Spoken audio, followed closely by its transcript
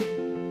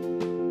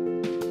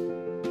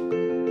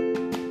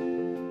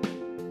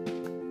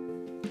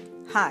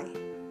Hi,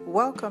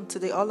 welcome to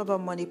the All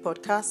About Money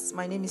podcast.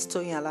 My name is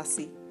Toyin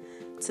Alasi.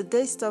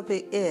 Today's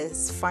topic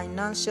is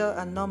financial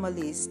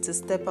anomalies to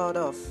step out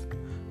of.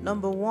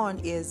 Number one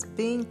is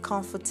being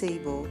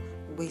comfortable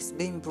with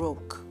being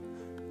broke.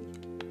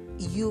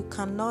 You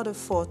cannot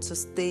afford to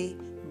stay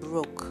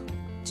broke.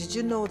 Did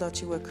you know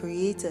that you were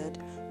created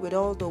with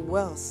all the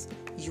wealth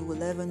you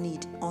will ever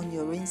need on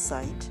your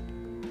inside?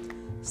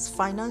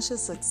 Financial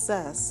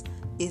success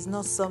is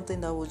not something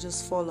that will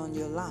just fall on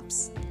your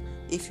laps.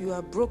 If you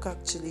are broke,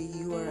 actually,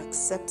 you are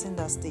accepting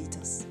that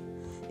status.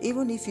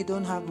 Even if you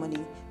don't have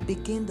money,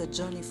 begin the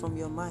journey from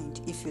your mind.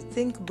 If you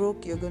think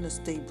broke, you're going to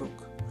stay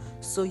broke.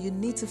 So you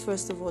need to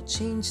first of all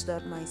change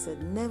that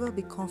mindset. Never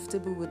be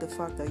comfortable with the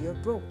fact that you're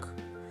broke.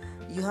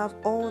 You have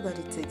all that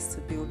it takes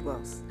to build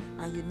wealth,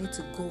 and you need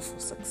to go for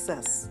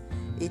success.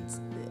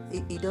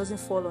 It doesn't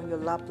fall on your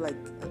lap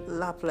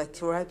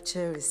like ripe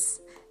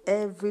cherries.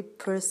 Every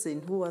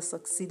person who has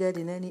succeeded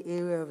in any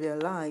area of their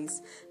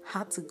lives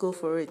had to go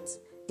for it.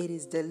 It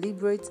is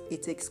deliberate,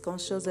 it takes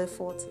conscious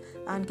effort,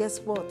 and guess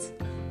what?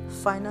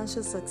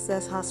 Financial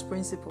success has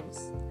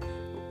principles.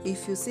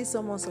 If you see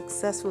someone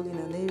successful in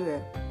an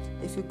area,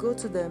 if you go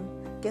to them,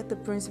 get the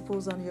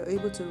principles and you're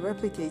able to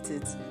replicate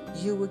it,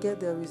 you will get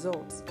the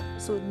results.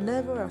 So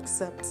never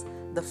accept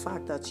the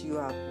fact that you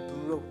are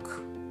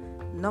broke.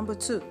 Number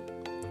two,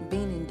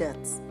 being in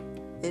debt.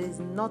 It is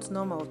not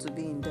normal to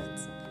be in debt.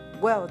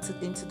 Well,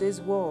 in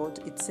today's world,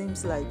 it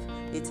seems like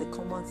it's a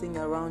common thing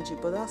around you,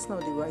 but that's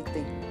not the right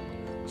thing.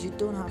 You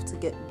don't have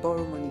to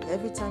borrow money.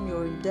 Every time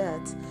you're in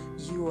debt,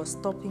 you are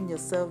stopping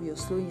yourself, you're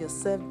slowing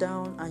yourself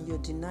down, and you're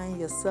denying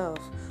yourself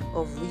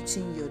of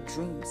reaching your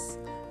dreams.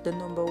 The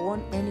number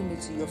one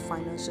enemy to your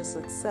financial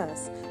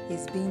success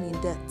is being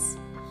in debt.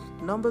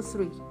 Number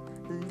three,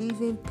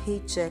 living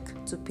paycheck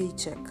to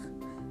paycheck.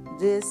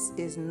 This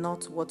is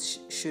not what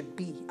should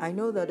be. I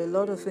know that a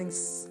lot of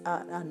things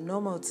are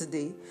normal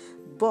today,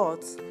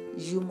 but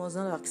you must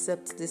not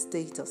accept this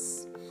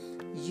status.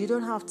 You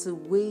don't have to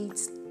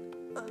wait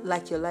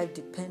like your life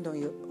depends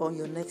on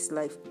your next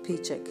life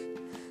paycheck.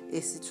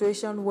 A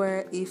situation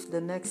where if the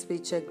next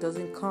paycheck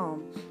doesn't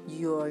come,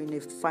 you are in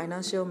a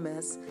financial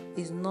mess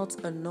is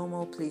not a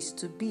normal place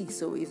to be.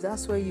 So if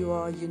that's where you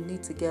are, you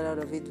need to get out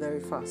of it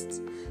very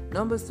fast.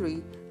 Number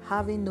three,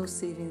 having no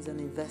savings and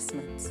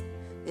investments.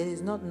 It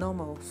is not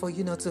normal for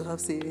you not to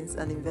have savings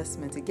and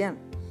investment. Again,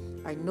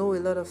 I know a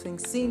lot of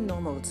things seem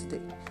normal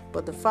today,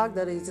 but the fact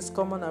that it is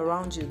common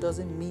around you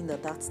doesn't mean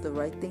that that's the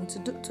right thing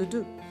to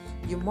do.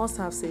 You must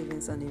have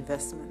savings and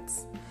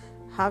investments.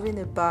 Having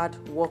a bad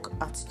work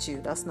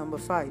attitude, that's number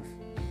five.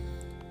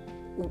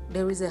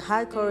 There is a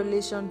high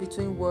correlation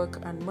between work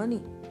and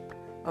money.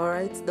 All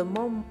right, the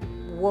more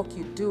work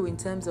you do in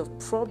terms of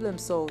problem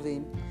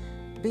solving,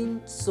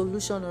 being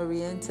solution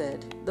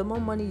oriented, the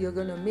more money you're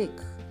going to make.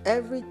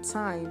 Every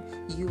time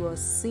you are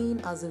seen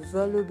as a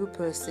valuable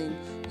person,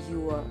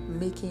 you are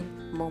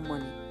making more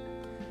money.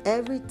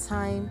 Every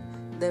time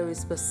there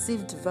is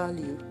perceived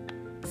value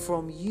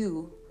from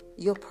you,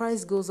 your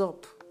price goes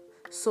up.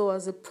 So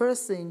as a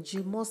person,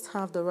 you must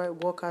have the right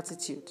work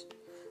attitude.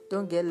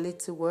 Don't get late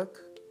to work.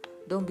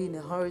 Don't be in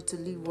a hurry to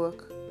leave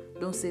work.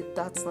 Don't say,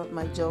 that's not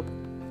my job.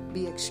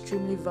 Be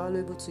extremely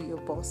valuable to your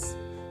boss.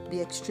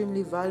 Be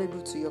extremely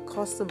valuable to your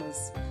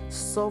customers.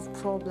 Solve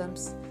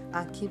problems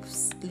and keep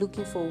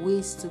looking for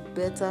ways to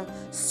better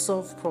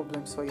solve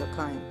problems for your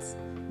clients.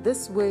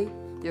 This way,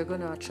 you're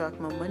going to attract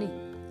more money.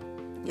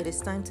 It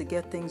is time to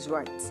get things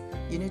right.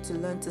 You need to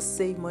learn to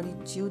save money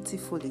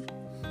dutifully.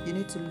 You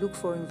need to look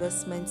for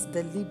investments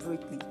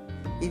deliberately.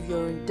 If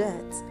you're in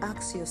debt,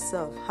 ask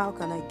yourself, how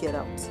can I get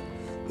out?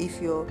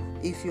 If you've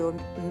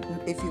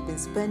been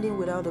spending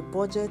without a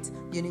budget,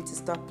 you need to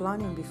start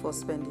planning before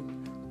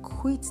spending.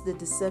 Quit the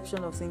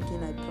deception of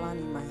thinking I plan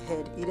in my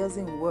head. It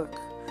doesn't work.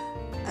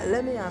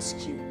 Let me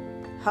ask you,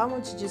 how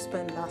much did you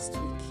spend last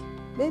week?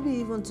 Maybe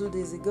even 2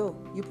 days ago.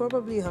 You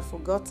probably have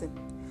forgotten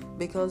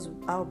because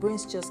our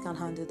brains just can't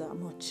handle that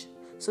much.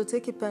 So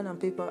take a pen and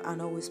paper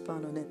and always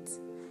plan on it.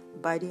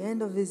 By the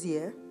end of this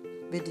year,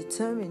 be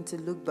determined to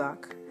look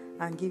back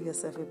and give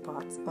yourself a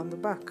pat on the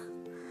back.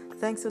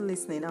 Thanks for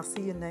listening. I'll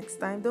see you next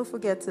time. Don't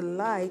forget to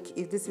like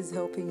if this is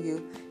helping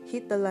you.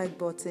 Hit the like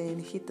button,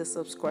 hit the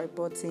subscribe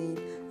button,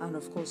 and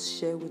of course,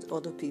 share with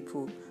other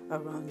people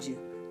around you.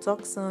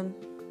 Talk soon.